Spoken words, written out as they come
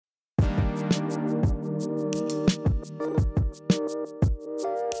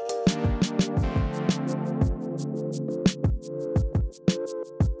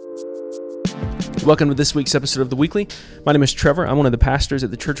Welcome to this week's episode of The Weekly. My name is Trevor. I'm one of the pastors at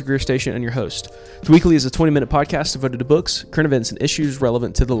the Church of Greer Station and your host. The Weekly is a 20-minute podcast devoted to books, current events, and issues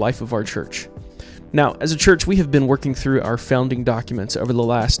relevant to the life of our church. Now, as a church, we have been working through our founding documents over the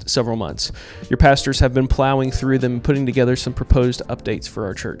last several months. Your pastors have been plowing through them and putting together some proposed updates for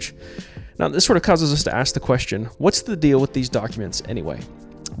our church. Now, this sort of causes us to ask the question, what's the deal with these documents anyway?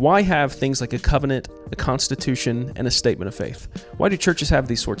 Why have things like a covenant, a constitution, and a statement of faith? Why do churches have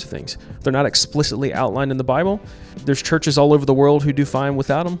these sorts of things? They're not explicitly outlined in the Bible. There's churches all over the world who do fine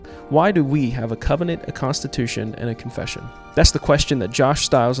without them. Why do we have a covenant, a constitution, and a confession? That's the question that Josh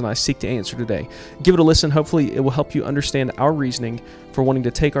Stiles and I seek to answer today. Give it a listen. Hopefully, it will help you understand our reasoning for wanting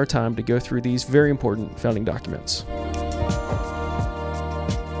to take our time to go through these very important founding documents.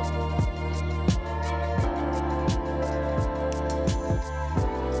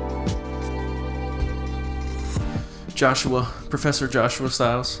 Professor Joshua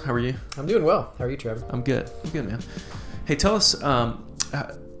Stiles, how are you? I'm doing well. How are you, Trevor? I'm good, man. Hey, tell us,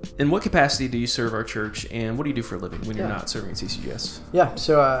 in what capacity do you serve our church, and what do you do for a living when you're not serving at CCGS? Yeah,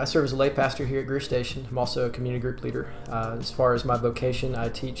 so I serve as a lay pastor here at Greer Station. I'm also a community group leader. As far as my vocation, I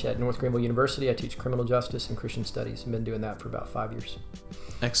teach at North Greenville University. I teach criminal justice and Christian studies. I've been doing that for about 5 years.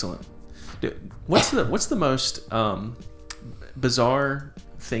 Excellent. What's the most bizarre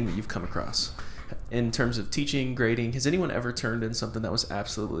thing that you've come across? In terms of teaching, grading, has anyone ever turned in something that was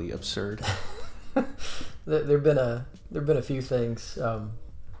absolutely absurd? There've been a few things.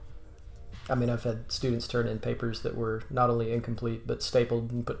 I've had students turn in papers that were not only incomplete but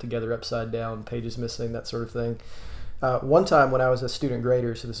stapled and put together upside down, pages missing, that sort of thing. One time when I was a student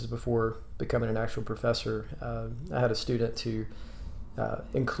grader, so this is before becoming an actual professor, I had a student who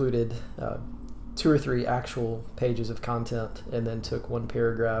included 2 or 3 actual pages of content and then took one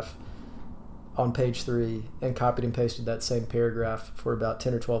paragraph on page 3 and copied and pasted that same paragraph for about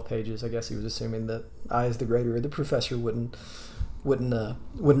 10 or 12 pages. I guess he was assuming that I, as the grader or the professor, wouldn't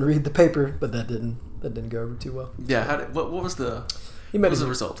read the paper, but that didn't go over too well. Yeah. What was the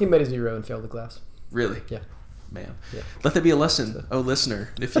result? He made a 0 and failed the class. Really? Yeah. Man. Yeah. Let that be a lesson,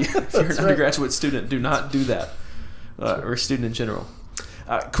 listener. If you're an undergraduate student, do not do that, or a student in general.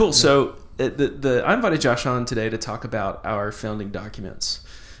 Cool. Yeah. So I invited Josh on today to talk about our founding documents.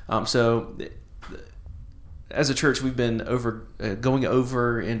 As a church, we've been going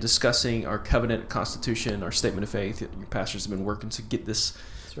over and discussing our covenant, constitution, our statement of faith. Your pastors have been working to get this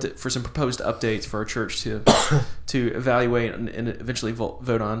for some proposed updates for our church to evaluate and eventually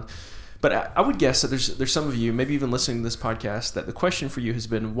vote on. But I would guess that there's some of you, maybe even listening to this podcast, that the question for you has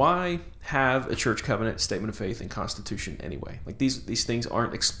been, why have a church covenant, statement of faith, and constitution anyway? Like these things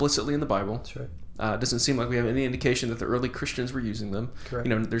aren't explicitly in the Bible. That's right. It doesn't seem like we have any indication that the early Christians were using them. Correct.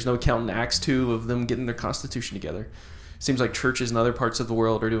 There's no account in Acts 2 of them getting their constitution together. Seems like churches in other parts of the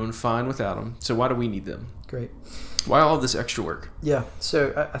world are doing fine without them. So why do we need them? Great. Why all of this extra work? Yeah.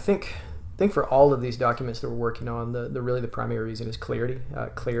 So I think for all of these documents that we're working on, the primary reason is clarity.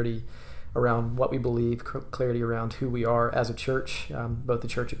 Clarity around what we believe, clarity around who we are as a church, both the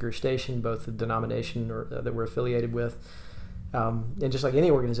Church at Greer Station, both the denomination that we're affiliated with. And just like any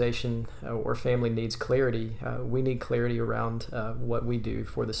organization or family needs clarity, we need clarity around what we do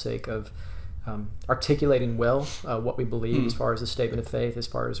for the sake of articulating well what we believe as far as the statement of faith, as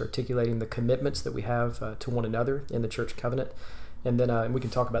far as articulating the commitments that we have to one another in the church covenant. And then and we can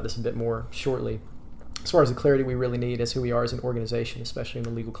talk about this a bit more shortly. As far as the clarity we really need as who we are as an organization, especially in the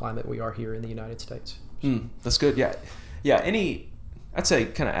legal climate we are here in the United States. That's good. Yeah. I'd say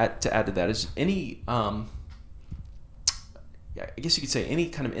kind of to add to that is any... I guess you could say any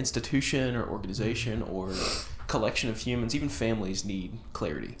kind of institution or organization or collection of humans, even families, need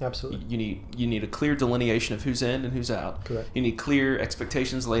clarity. Absolutely. You need a clear delineation of who's in and who's out. Correct. You need clear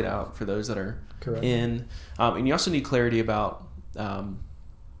expectations laid out for those that are Correct. in. And you also need clarity about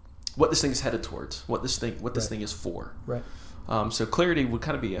what this thing is headed towards, what this thing is for. Right. So clarity would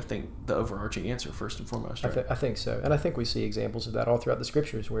kind of be, I think, the overarching answer first and foremost. Right? I think so. And I think we see examples of that all throughout the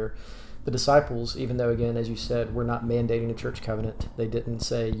scriptures where the disciples, even though, again, as you said, we're not mandating a church covenant. They didn't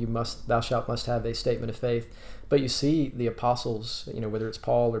say thou shalt must have a statement of faith. But you see the apostles, whether it's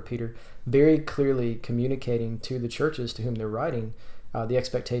Paul or Peter, very clearly communicating to the churches to whom they're writing the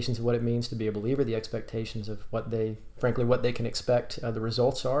expectations of what it means to be a believer, the expectations of what they can expect the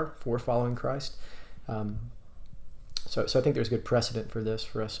results are for following Christ. So I think there's good precedent for this,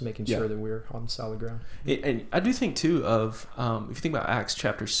 for us making sure that we're on solid ground. And I do think, too, of if you think about Acts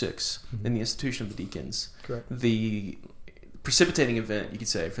chapter 6 and the institution of the deacons, correct, the precipitating event, you could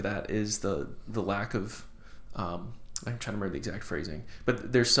say, for that is the lack of, I'm trying to remember the exact phrasing,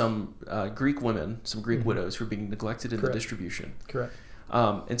 but there's some Greek women, some Greek widows who are being neglected in the distribution. Correct.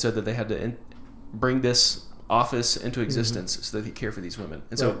 And so that they had to bring this office into existence so that he care for these women.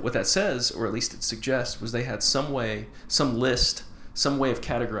 And so what that says, or at least it suggests, was they had some way, some list, some way of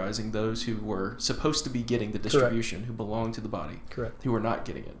categorizing those who were supposed to be getting the distribution, who belonged to the body, who were not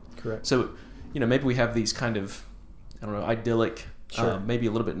getting it. Correct. So, maybe we have these kind of, I don't know, idyllic, maybe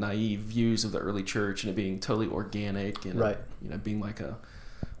a little bit naive views of the early church and it being totally organic and being like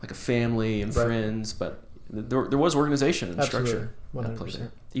a family and friends, but there was organization and structure, 100%.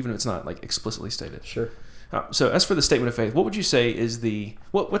 even if it's not like explicitly stated. Sure. So as for the statement of faith, what would you say is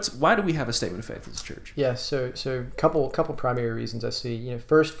why do we have a statement of faith as a church? Yeah, so couple primary reasons I see.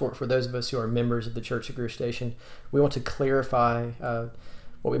 First, for those of us who are members of the Church of Greer Station, we want to clarify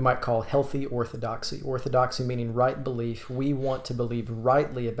what we might call healthy orthodoxy. Orthodoxy meaning right belief. We want to believe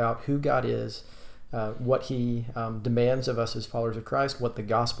rightly about who God is, what He demands of us as followers of Christ, what the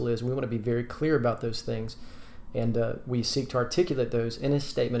gospel is. We want to be very clear about those things. And we seek to articulate those in a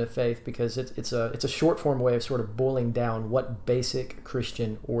statement of faith because it's a short form way of sort of boiling down what basic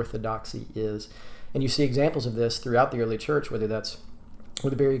Christian orthodoxy is. And you see examples of this throughout the early church, whether that's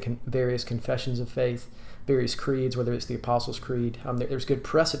with the various confessions of faith, various creeds, whether it's the Apostles' Creed. There's good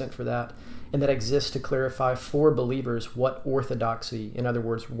precedent for that, and that exists to clarify for believers what orthodoxy, in other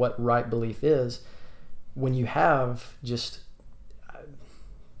words, what right belief is. When you have just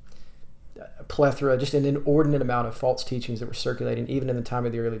a plethora, just an inordinate amount of false teachings that were circulating even in the time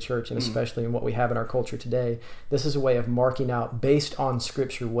of the early church, and especially in what we have in our culture today, this is a way of marking out based on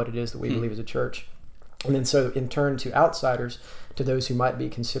Scripture what it is that we believe as a church. And then so in turn to outsiders, to those who might be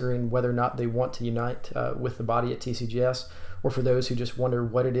considering whether or not they want to unite with the body at TCGS, or for those who just wonder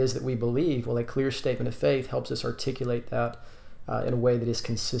what it is that we believe, well, a clear statement of faith helps us articulate that in a way that is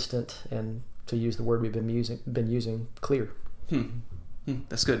consistent and, to use the word we've been using, clear.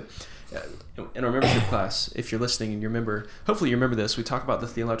 That's good. In our membership class, if you're listening and you remember, hopefully you remember this, we talk about the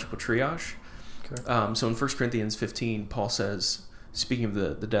theological triage. So in 1 Corinthians 15, Paul says, speaking of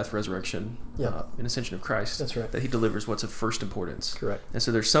the death, resurrection, and ascension of Christ, that he delivers what's of first importance. Correct. And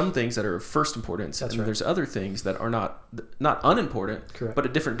so there's some things that are of first importance, and there's other things that are not unimportant, but a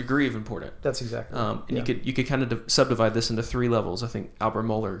different degree of important. That's exactly right. And you could kind of subdivide this into three levels. I think Albert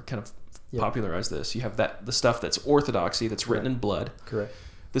Mohler kind of popularized this. You have the stuff that's orthodoxy, that's written in blood. Correct.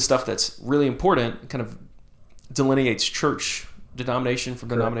 The stuff that's really important kind of delineates church, denomination from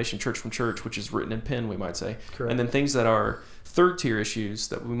denomination, church from church, which is written in pen, we might say. Correct. And then things that are third tier issues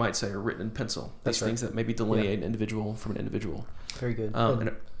that we might say are written in pencil. These things that maybe delineate an individual from an individual. Very good.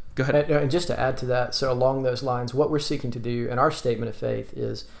 Go ahead. And just to add to that, so along those lines, what we're seeking to do in our statement of faith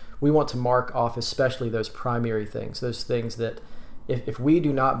is we want to mark off especially those primary things, those things that if we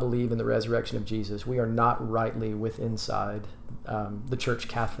do not believe in the resurrection of Jesus, we are not rightly inside the Church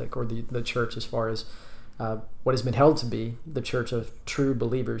Catholic or the church as far as what has been held to be the church of true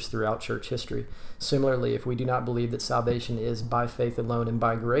believers throughout church history. Similarly, if we do not believe that salvation is by faith alone and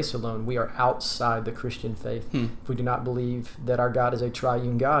by grace alone, we are outside the Christian faith. If we do not believe that our God is a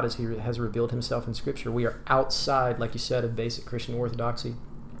triune God as He has revealed Himself in Scripture, we are outside, like you said, of basic Christian orthodoxy.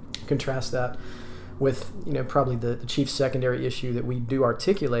 Contrast that with probably the chief secondary issue that we do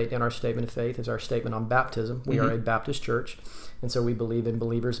articulate in our statement of faith is our statement on baptism. We are a Baptist church, and so we believe in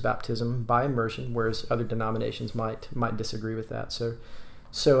believers' baptism by immersion, whereas other denominations might disagree with that.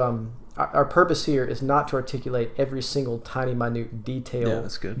 So our purpose here is not to articulate every single tiny, minute detail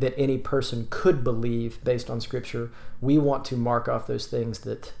that any person could believe based on Scripture. We want to mark off those things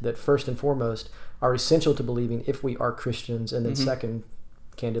that first and foremost are essential to believing if we are Christians, and then second,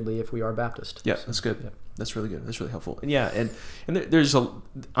 candidly, if we are Baptist. Yeah, that's good. Yeah. That's really good. That's really helpful. And there's on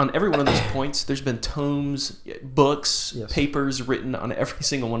every one of those points, there's been tomes, books, papers written on every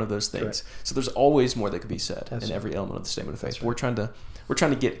single one of those things. Correct. So there's always more that could be said in every element of the statement of faith. Right. We're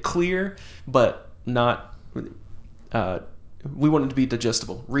trying to get clear, but not. We want it to be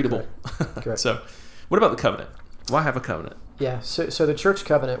digestible, readable. Correct. So, what about the covenant? Why have a covenant? Yeah, so the church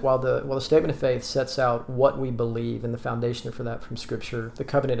covenant, while the statement of faith sets out what we believe and the foundation for that from Scripture, the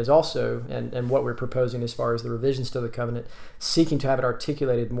covenant is also, and what we're proposing as far as the revisions to the covenant, seeking to have it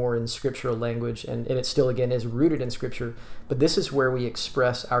articulated more in scriptural language, and it still, again, is rooted in Scripture, but this is where we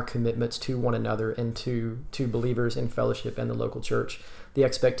express our commitments to one another and to believers in fellowship and the local church. The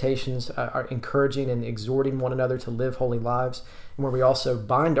expectations are encouraging and exhorting one another to live holy lives, and where we also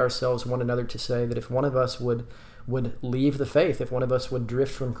bind ourselves one another to say that if one of us would leave the faith, if one of us would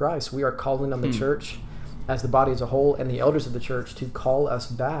drift from Christ, we are calling on the church as the body as a whole and the elders of the church to call us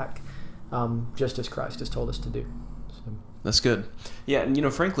back, just as Christ has told us to do. So. That's good. Yeah,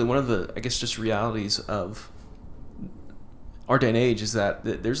 and frankly, one of the, I guess, just realities of our day and age is that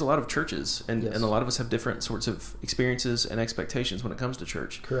there's a lot of churches, and Yes. a lot of us have different sorts of experiences and expectations when it comes to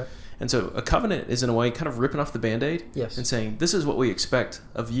church. Correct. And so a covenant is in a way kind of ripping off the Band-Aid Yes. and saying, this is what we expect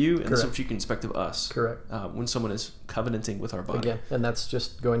of you, and this is Correct. what you can expect of us. Correct. When someone is covenanting with our body. Again, and that's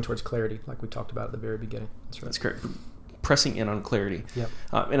just going towards clarity, like we talked about at the very beginning. That's right. That's correct. Pressing in on clarity. Yep.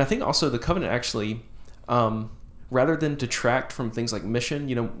 And I think also the covenant actually, rather than detract from things like mission,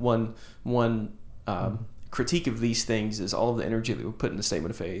 one critique of these things is all of the energy that we put in the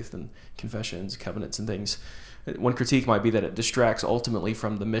statement of faith and confessions, covenants, and things. One critique might be that it distracts ultimately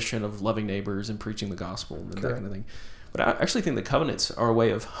from the mission of loving neighbors and preaching the gospel and that kind of thing. But I actually think the covenants are a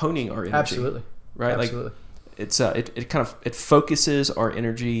way of honing our energy. Absolutely. Right? Absolutely. Like it focuses our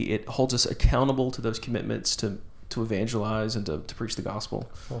energy. It holds us accountable to those commitments to evangelize and to preach the gospel.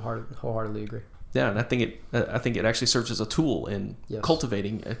 Wholeheartedly agree. Yeah, and I think it actually serves as a tool in Yes.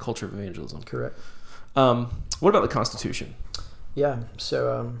 cultivating a culture of evangelism. Correct. What about the Constitution? Yeah.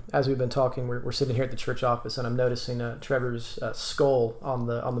 So as we've been talking, we're sitting here at the church office, and I'm noticing Trevor's skull on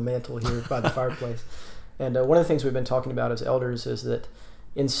the mantle here by the fireplace. And one of the things we've been talking about as elders is that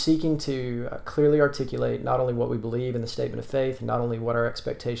in seeking to clearly articulate not only what we believe in the statement of faith, and not only what our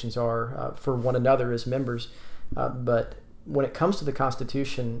expectations are for one another as members, but when it comes to the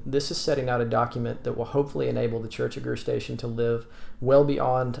Constitution, this is setting out a document that will hopefully enable the Church of Greer Station to live well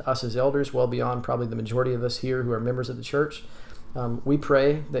beyond us as elders, well beyond probably the majority of us here who are members of the church. We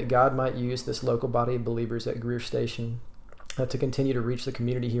pray that God might use this local body of believers at Greer Station to continue to reach the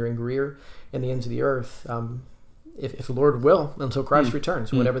community here in Greer and the ends of the earth, if the Lord will, until Christ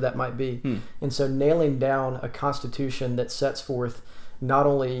returns, whatever that might be. And so nailing down a Constitution that sets forth not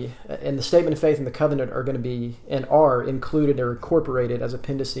only, and the statement of faith and the covenant are going to be and are included or incorporated as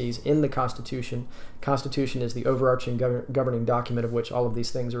appendices in the Constitution. Constitution is the overarching governing document of which all of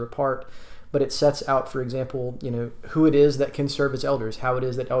these things are a part. But it sets out, for example, who it is that can serve as elders, how it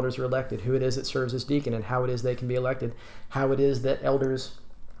is that elders are elected, who it is that serves as deacon, and how it is they can be elected, how it is that elders,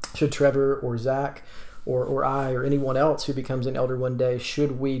 should Trevor or Zach or I or anyone else who becomes an elder one day,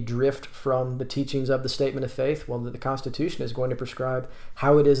 should we drift from the teachings of the statement of faith? Well, the Constitution is going to prescribe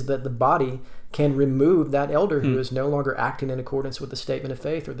how it is that the body can remove that elder who is no longer acting in accordance with the statement of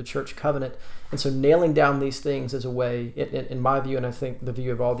faith or the church covenant. And so nailing down these things is a way, in my view, and I think the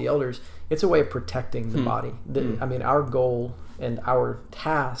view of all the elders, it's a way of protecting the body. I mean, our goal and our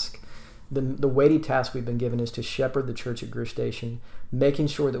task, the weighty task we've been given, is to shepherd the church at Greer Station, making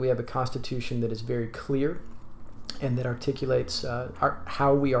sure that we have a Constitution that is very clear and that articulates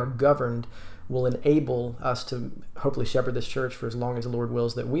how we are governed, will enable us to hopefully shepherd this church for as long as the Lord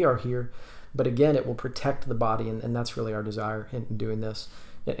wills that we are here. But again, it will protect the body, and that's really our desire in doing this.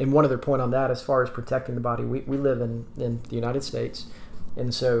 And one other point on that, as far as protecting the body, we live in the United States,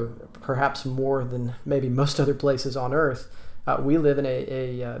 and so perhaps more than maybe most other places on earth, we live in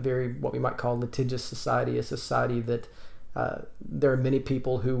a very, what we might call, litigious society, a society that there are many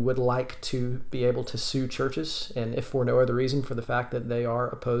people who would like to be able to sue churches, and if for no other reason, for the fact that they are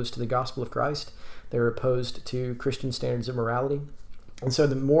opposed to the gospel of Christ, they're opposed to Christian standards of morality. And so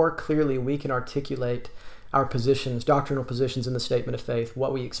the more clearly we can articulate our positions, doctrinal positions in the statement of faith,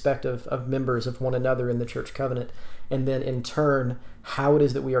 what we expect of members of one another in the church covenant, and then in turn, how it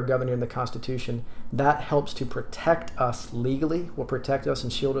is that we are governed in the Constitution, that helps to protect us legally, will protect us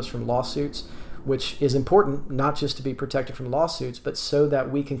and shield us from lawsuits, which is important, not just to be protected from lawsuits, but so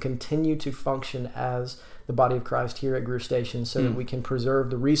that we can continue to function as the body of Christ here at Greer Station, so that we can preserve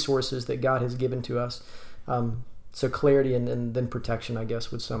the resources that God has given to us. So clarity and then protection, I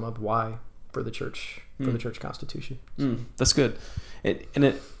guess, would sum up why for the church, for the church Constitution. That's good. In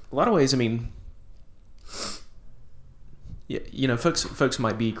a lot of ways, I mean, folks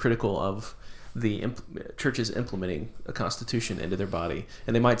might be critical of the churches implementing a Constitution into their body,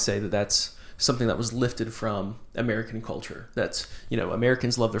 and they might say that that's something that was lifted from American culture. That's,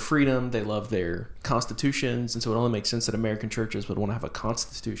 Americans love their freedom, they love their constitutions, and so it only makes sense that American churches would want to have a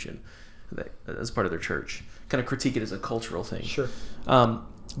constitution as part of their church. Kind of critique it as a cultural thing. Sure.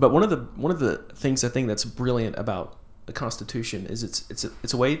 But one of the things I think that's brilliant about the Constitution is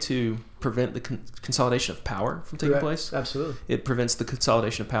it's a way to prevent the consolidation of power from taking place. Absolutely. It prevents the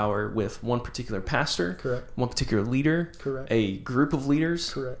consolidation of power with one particular pastor, Correct. one particular leader, Correct. a group of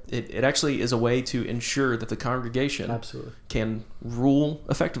leaders. Correct. It actually is a way to ensure that the congregation Absolutely. can rule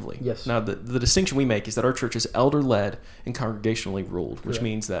effectively. Yes. Now, the distinction we make is that our church is elder-led and congregationally ruled, which Correct.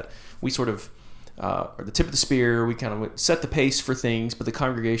 means that we sort of are the tip of the spear. We kind of set the pace for things, but the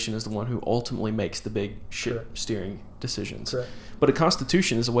congregation is the one who ultimately makes the big ship Correct. steering decisions. Correct. But a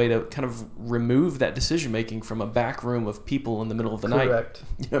constitution is a way to kind of remove that decision making from a back room of people in the middle of the Correct.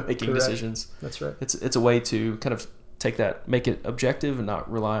 night, making Correct. decisions. That's right. It's a way to kind of take that, make it objective and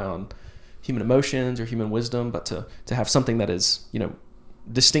not rely on human emotions or human wisdom, but to have something that is,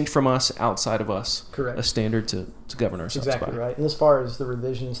 distinct from us, outside of us. Correct. A standard to govern ourselves exactly by. Right. And as far as the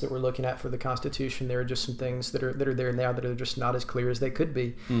revisions that we're looking at for the Constitution, there are just some things that are there now that are just not as clear as they could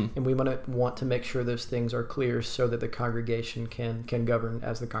be, and we want to make sure those things are clear so that the congregation can govern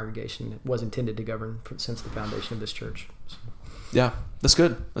as the congregation was intended to govern since the foundation of this church. So. Yeah, that's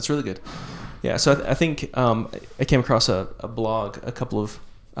good. That's really good. Yeah, so I think I came across a blog a couple of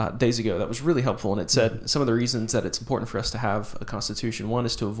days ago that was really helpful, and it said some of the reasons that it's important for us to have a constitution. One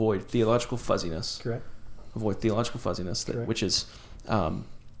is to avoid theological fuzziness. Correct. Avoid theological fuzziness, Correct. Which is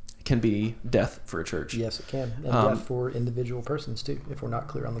can be death for a church. Yes, it can, and death for individual persons too, if we're not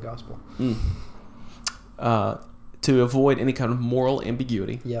clear on the gospel. To avoid any kind of moral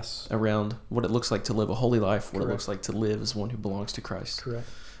ambiguity. Yes. Around what it looks like to live a holy life, what Correct. It looks like to live as one who belongs to Christ. Correct.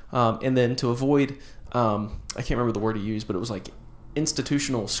 And then to avoid, I can't remember the word he used, but it was like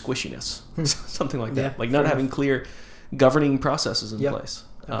institutional squishiness, something like that. Yeah, like not having clear governing processes in Yep, place.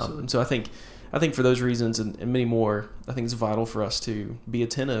 absolutely. And so I think for those reasons and many more, I think it's vital for us to be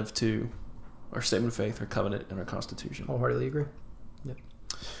attentive to our statement of faith, our covenant, and our Constitution. Wholeheartedly agree.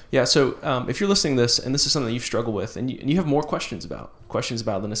 Yeah, so if you're listening to this, and this is something that you've struggled with, and you have more questions about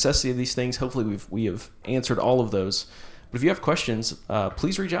the necessity of these things, hopefully we have answered all of those. But if you have questions,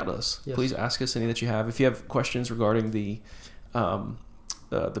 please reach out to us. Yes. Please ask us any that you have. If you have questions regarding the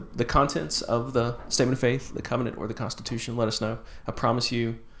contents of the statement of faith, the covenant, or the Constitution, let us know. I promise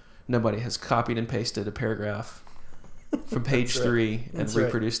you, nobody has copied and pasted a paragraph from page 3 and That's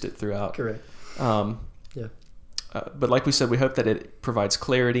reproduced it throughout. Correct. Yeah. But like we said, we hope that it provides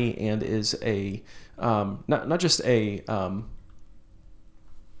clarity and is a not just a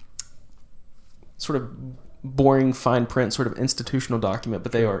sort of boring fine print sort of institutional document,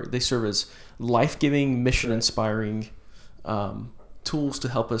 but they serve as life-giving, mission-inspiring tools to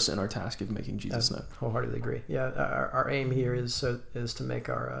help us in our task of making Jesus known. Wholeheartedly agree. Yeah, our aim here is to make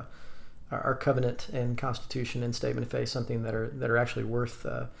our covenant and Constitution and statement of faith something that are actually worth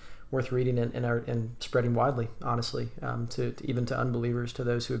reading and spreading widely, honestly, to even to unbelievers, to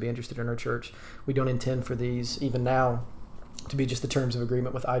those who would be interested in our church. We don't intend for these, even now, to be just the terms of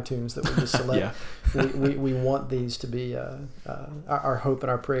agreement with iTunes that we just select. Yeah. we want these to be our hope and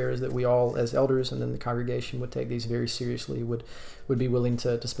our prayer is that we all, as elders and then the congregation, would take these very seriously, would be willing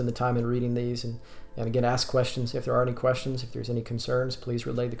to spend the time in reading these and again, ask questions. If there are any questions, if there's any concerns, please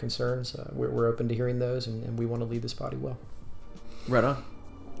relay the concerns. We're open to hearing those, and we want to lead this body well. Right on.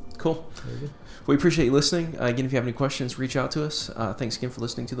 Cool. We appreciate you listening. Again, if you have any questions, reach out to us. Thanks again for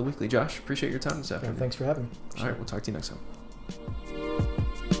listening to The Weekly. Josh, appreciate your time this afternoon. Thanks for having me. All right, we'll talk to you next time.